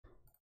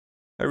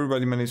Hi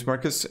everybody, my name is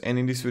Marcus, and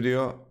in this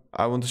video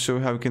I want to show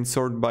you how you can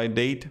sort by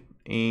date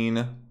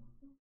in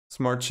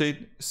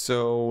Smartsheet.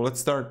 So let's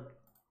start.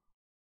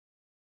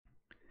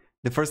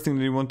 The first thing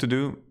that you want to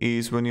do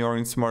is, when you are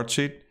in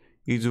Smartsheet,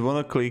 you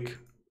want to click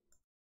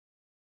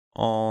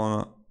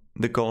on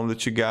the column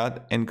that you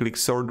got and click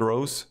sort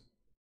rows,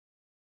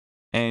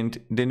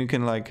 and then you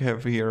can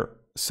have here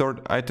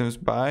sort items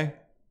by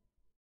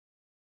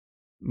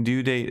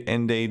due date,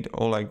 end date,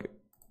 or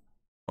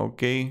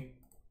okay,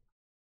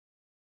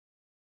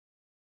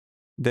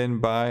 then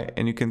by,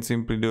 and you can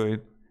simply do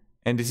it.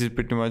 And this is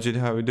pretty much it,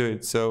 how we do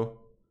it. So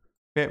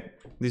yeah,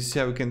 this is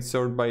how we can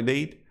sort by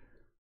date.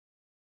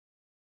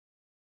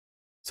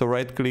 So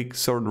right click,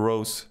 sort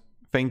rows.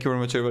 Thank you very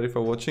much everybody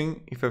for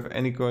watching. If you have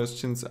any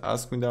questions,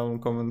 ask me down in the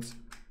comments.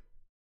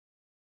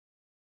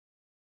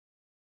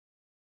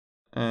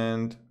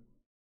 And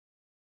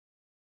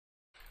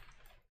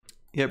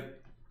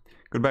yep,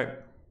 goodbye.